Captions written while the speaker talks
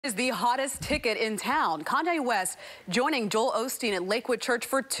Is the hottest ticket in town. Kanye West joining Joel Osteen at Lakewood Church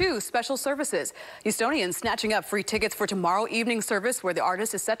for 2 special services. Houstonians snatching up free tickets for tomorrow evening service where the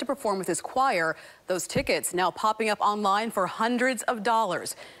artist is set to perform with his choir. Those tickets now popping up online for hundreds of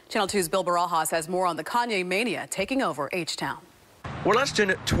dollars. Channel 2's Bill Barajas has more on the Kanye mania taking over H-Town. We're less than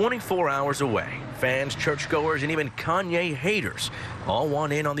 24 hours away. Fans, churchgoers, and even Kanye haters all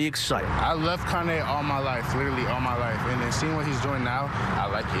want in on the excitement. I love Kanye all my life, literally all my life. And then seeing what he's doing now, I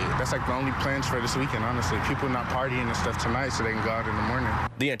like it. That's like the only plans for this weekend, honestly. People not partying and stuff tonight so they can go out in the morning.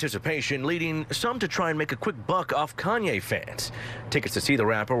 The anticipation leading some to try and make a quick buck off Kanye fans. Tickets to see the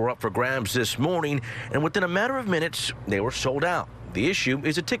rapper were up for grabs this morning, and within a matter of minutes, they were sold out. The issue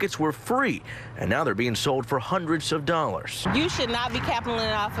is the tickets were free, and now they're being sold for hundreds of dollars. You should not be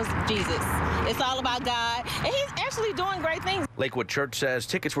capitalizing off of Jesus. It's all about God, and he's actually doing great things. Lakewood Church says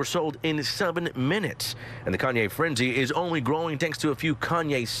tickets were sold in 7 minutes, and the Kanye frenzy is only growing thanks to a few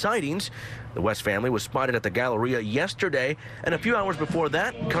Kanye sightings. The West family was spotted at the Galleria yesterday, and a few hours before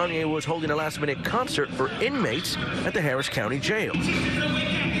that, Kanye was holding a last-minute concert for inmates at the Harris County Jail.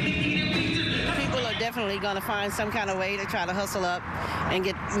 Definitely going to find some kind of way to try to hustle up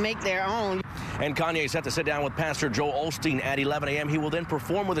and make their own. And Kanye is set to sit down with Pastor Joel Osteen at 11 a.m. He will then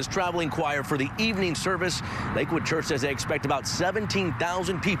perform with his traveling choir for the evening service. Lakewood Church says they expect about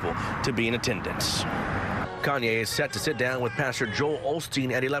 17,000 people to be in attendance. Kanye is set to sit down with Pastor Joel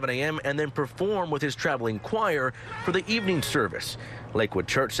Osteen at 11 a.m. and then perform with his traveling choir for the evening service. Lakewood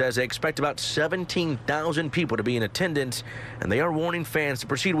Church says they expect about 17,000 people to be in attendance, and they are warning fans to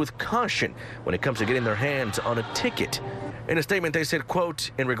proceed with caution when it comes to getting their hands on a ticket. In a statement, they said,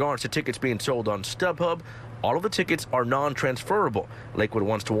 quote, in regards to tickets being sold on StubHub, all of the tickets are non-transferable. Lakewood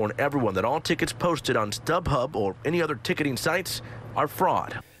wants to warn everyone that all tickets posted on StubHub or any other ticketing sites are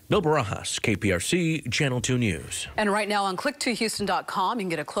fraud. Bill Barajas, KPRC, Channel 2 News. And right now on click2houston.com, you can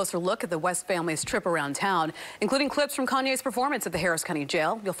get a closer look at the West family's trip around town, including clips from Kanye's performance at the Harris County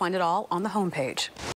Jail. You'll find it all on the homepage.